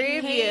sneak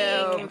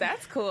preview.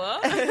 That's cool.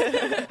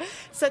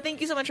 So thank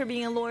you so much for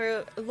being a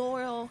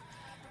loyal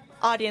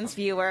audience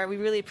viewer. We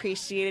really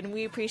appreciate it, and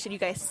we appreciate you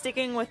guys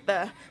sticking with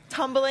the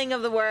tumbling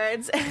of the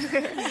words.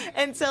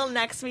 Until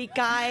next week,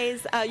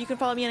 guys, you can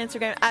follow me on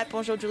Instagram at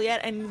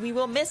BonjourJuliette, and we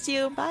will miss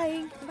you.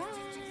 Bye.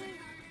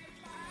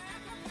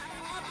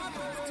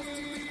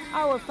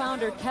 Our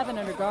founder, Kevin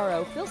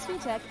Undergaro, Phil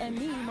Svitek, and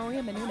me,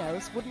 Maria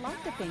Menounos, would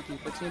like to thank you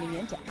for tuning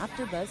in to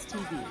AfterBuzz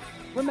TV.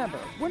 Remember,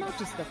 we're not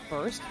just the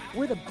first,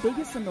 we're the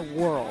biggest in the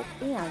world,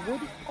 and we're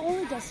the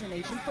only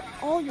destination for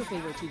all your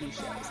favorite TV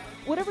shows.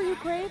 Whatever you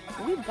crave,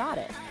 we've got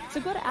it.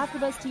 So go to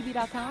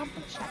AfterBuzzTV.com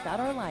and check out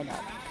our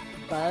lineup.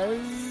 Buzz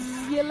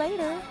you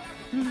later.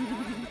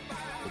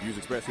 The views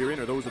expressed herein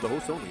are those of the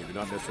hosts only and do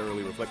not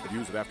necessarily reflect the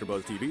views of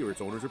AfterBuzz TV or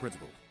its owners or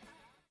principals.